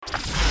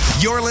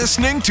You're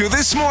listening to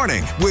This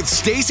Morning with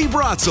Stacey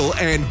Brotzel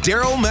and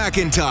Daryl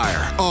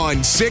McIntyre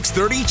on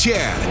 630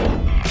 CHED.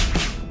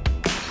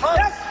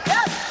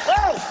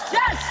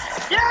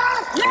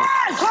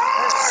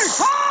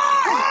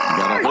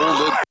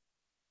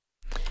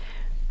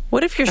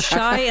 What if you're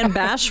shy and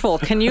bashful?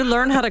 Can you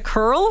learn how to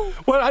curl?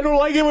 Well, I don't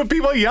like it when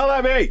people yell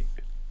at me.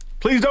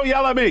 Please don't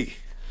yell at me.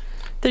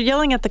 They're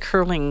yelling at the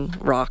curling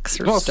rocks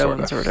or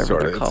stones or whatever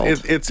they're called.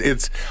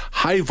 It's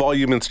high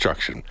volume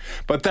instruction,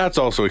 but that's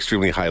also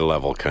extremely high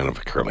level kind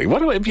of curling.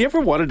 Have you ever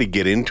wanted to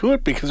get into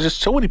it? Because there's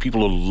so many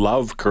people who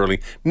love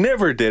curling,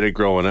 never did it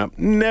growing up,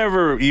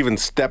 never even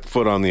stepped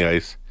foot on the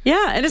ice.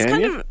 Yeah, and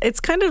it's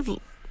kind of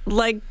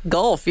like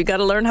golf. You got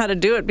to learn how to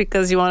do it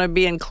because you want to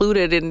be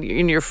included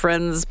in your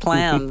friends'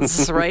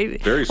 plans,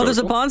 right? Very social. There's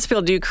a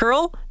bonspiel. Do you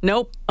curl?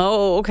 Nope.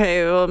 Oh,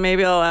 okay. Well,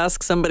 maybe I'll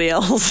ask somebody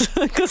else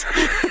because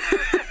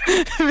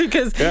you're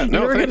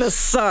going to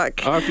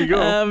suck. Off you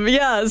go.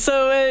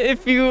 So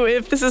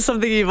if this is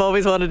something you've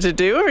always wanted to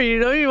do, or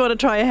you want to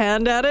try a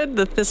hand at it,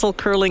 the Thistle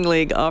Curling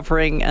League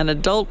offering an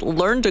adult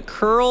learn to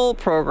curl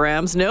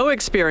programs, no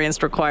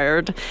experience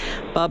required.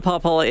 Bob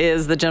Popple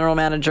is the general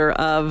manager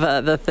of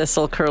the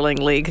Thistle Curling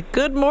League.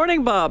 Good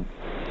morning, Bob.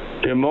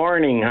 Good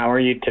morning. How are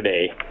you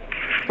today?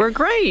 We're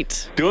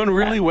great. Doing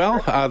really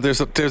well.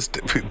 There's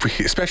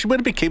especially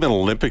when it became an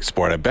Olympic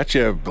sport. I bet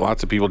you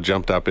lots of people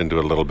jumped up into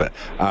it a little bit.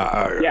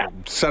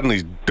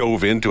 Suddenly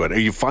dove into it. Are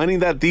you finding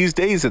that these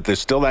days that there's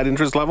still that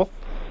interest level?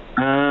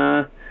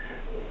 Yeah,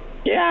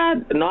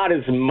 not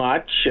as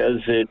much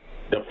as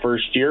the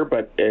first year,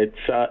 but it's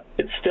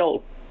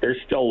still there's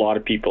still a lot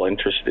of people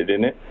interested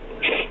in it.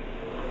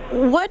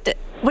 What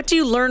do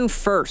you learn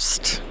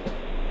first?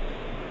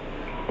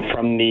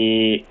 From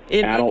the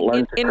adult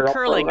learn to curl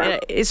curling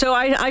program? So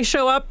I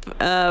show up.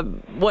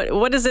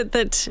 What is it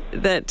that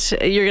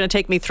you're going to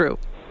take me through?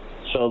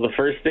 So the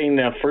first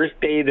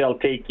day they'll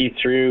take you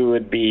through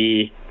would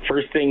be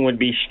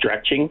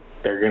stretching.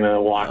 They're going to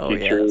walk you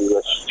through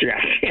a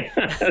stretching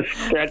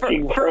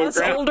for program. us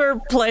older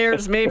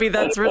players, maybe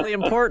that's really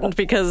important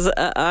because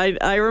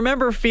I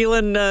remember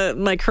feeling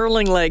my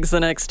curling legs the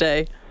next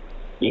day.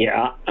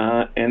 Yeah,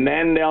 and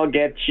then they'll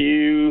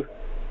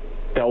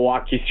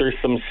walk you through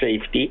some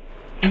safety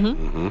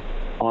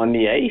on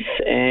the ice,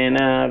 and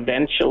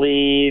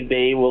eventually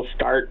they will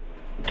start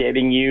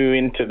getting you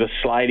into the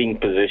sliding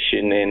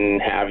position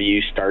and have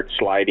you start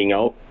sliding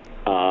out.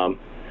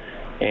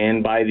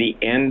 And by the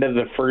end of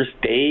the first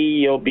day,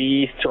 you'll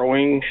be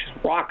throwing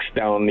rocks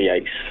down the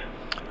ice.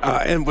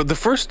 And the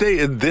first day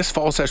of this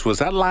fall session, was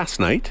that last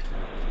night?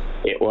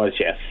 It was,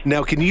 yes.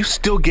 Now, can you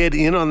still get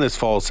in on this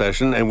fall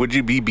session, and would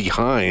you be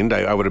behind?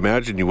 I would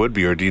imagine you would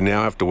be, or do you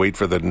now have to wait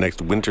for the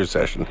next winter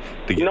session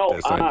to get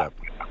signed up?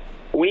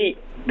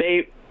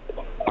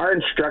 Our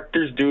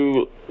instructors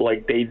do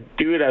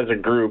it as a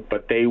group,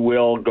 but they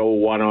will go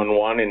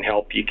one-on-one and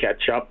help you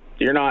catch up.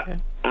 You're not,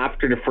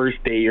 after the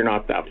first day, you're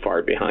not that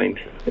far behind.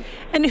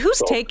 And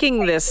who's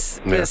taking this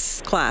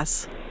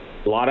class?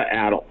 A lot of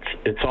adults.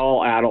 It's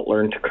all adult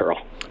learn to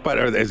curl. But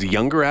are as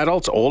younger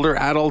adults, older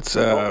adults,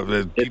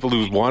 people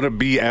who want to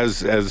be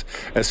as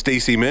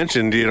Stacey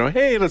mentioned,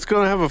 hey, let's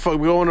go and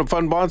go on a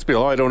fun bonspiel.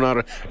 Oh, I don't know how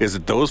to. Is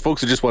it those folks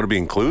who just want to be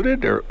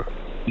included, or?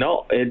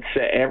 No, it's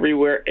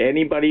everywhere.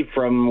 Anybody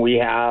from, we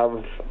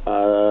have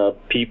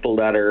people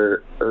that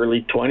are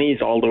early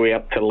 20s all the way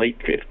up to late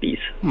 50s.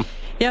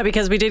 Yeah,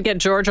 because we did get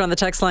George on the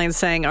text line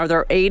saying, are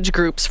there age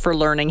groups for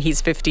learning?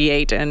 He's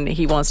 58 and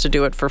he wants to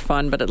do it for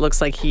fun, but it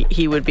looks like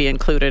he would be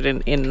included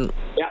in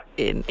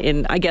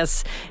I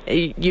guess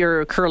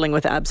you're curling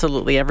with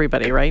absolutely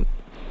everybody, right?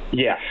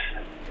 Yes.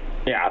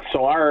 Yeah,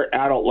 so our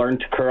Adult Learn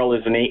to Curl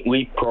is an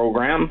 8-week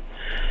program.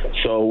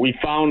 So we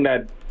found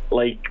that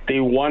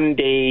the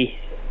one-day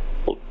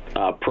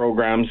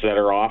programs that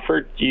are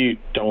offered, you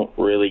don't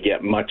really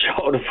get much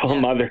out of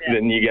them other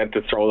than you get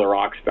to throw the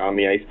rocks down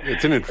the ice.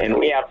 And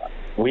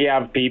we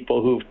have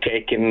people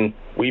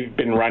we've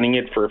been running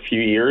it for a few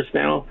years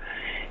now,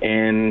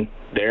 and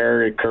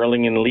they're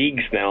curling in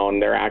leagues now,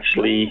 and they're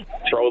actually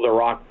throw the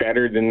rock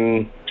better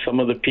than some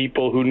of the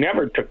people who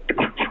never took the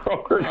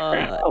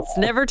program. It's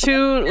never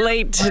too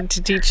late to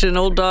teach an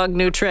old dog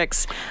new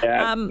tricks.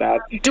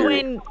 That's do true.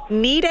 I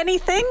need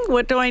anything?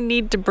 What do I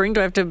need to bring? Do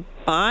I have to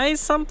buy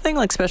something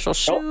like special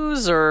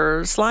shoes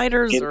or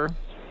sliders?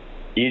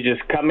 You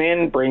just come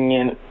in, bring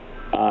in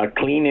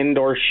clean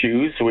indoor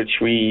shoes, which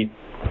we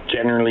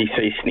generally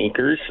say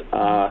sneakers,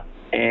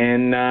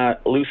 and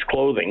loose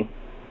clothing.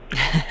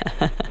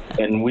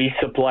 And we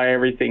supply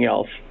everything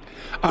else.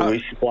 So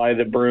we supply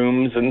the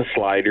brooms and the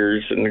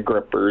sliders and the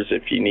grippers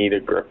if you need a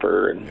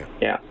gripper. And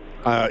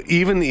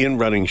even in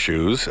running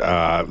shoes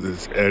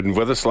and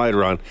with a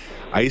slider on,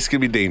 ice can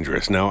be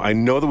dangerous. Now, I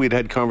know that we'd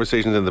had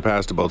conversations in the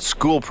past about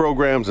school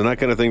programs and that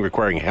kind of thing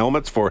requiring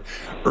helmets for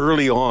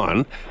early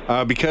on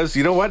because,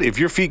 you know what, if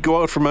your feet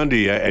go out from under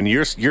you and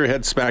your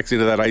head smacks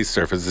into that ice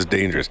surface, it's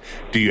dangerous.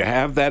 Do you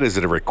have that? Is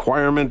it a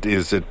requirement?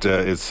 Is it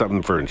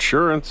something for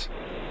insurance?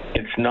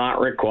 It's not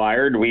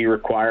required. We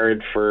require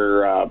it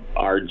for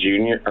our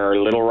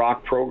Little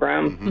Rock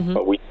program,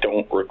 but we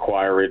don't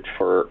require it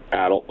for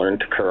Adult Learn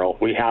to Curl.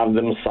 We have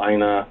them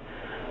sign a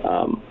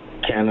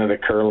Canada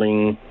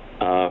Curling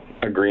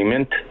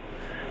agreement,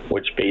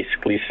 which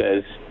basically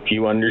says if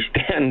you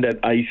understand that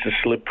ice is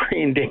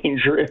slippery and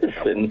dangerous,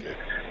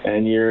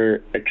 and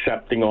you're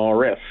accepting all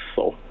risks.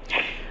 So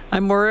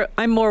I'm more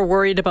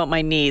worried about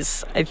my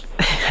knees. I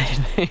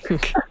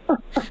think.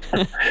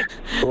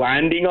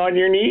 Landing on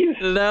your knees?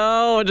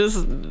 No,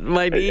 just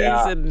my knees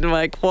and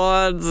my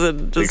quads,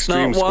 and just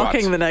Extreme not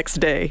walking squats. the next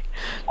day.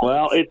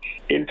 Well, it's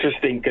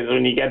interesting because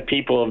when you get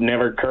people who've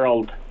never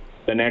curled,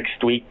 the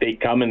next week they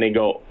come and they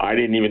go, I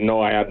didn't even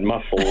know I had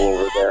muscle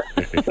over there.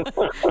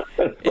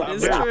 It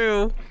is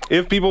true.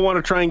 If people want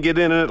to try and get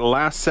in it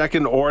last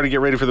second or to get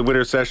ready for the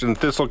winter session,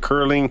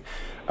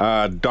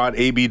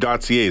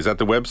 thistlecurling.ab.ca. Is that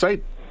the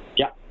website?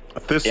 Yeah.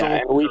 Thistle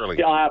And we Curling.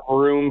 still have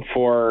room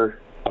for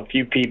a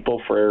few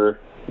people for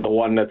the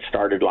one that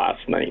started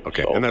last night.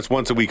 Okay, So and that's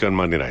once a week on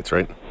Monday nights,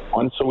 right?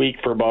 once a week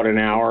for about an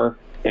hour.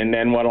 And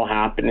then what will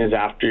happen is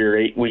after your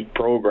 8-week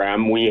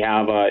program, we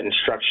have an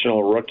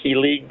instructional rookie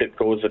league that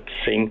goes at the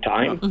same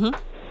time.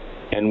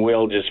 And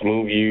we'll just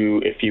move you,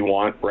 if you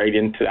want, right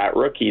into that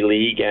rookie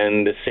league.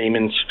 And the same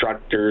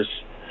instructors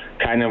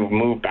kind of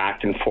move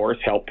back and forth,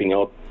 helping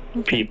out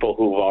people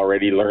who've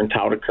already learned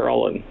how to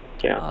curl. And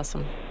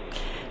Awesome.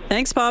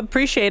 Thanks, Bob.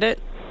 Appreciate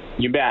it.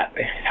 You bet.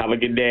 Have a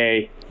good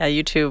day.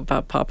 You too.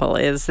 Bob Popple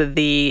is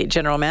the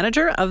general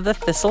manager of the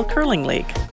Thistle Curling League.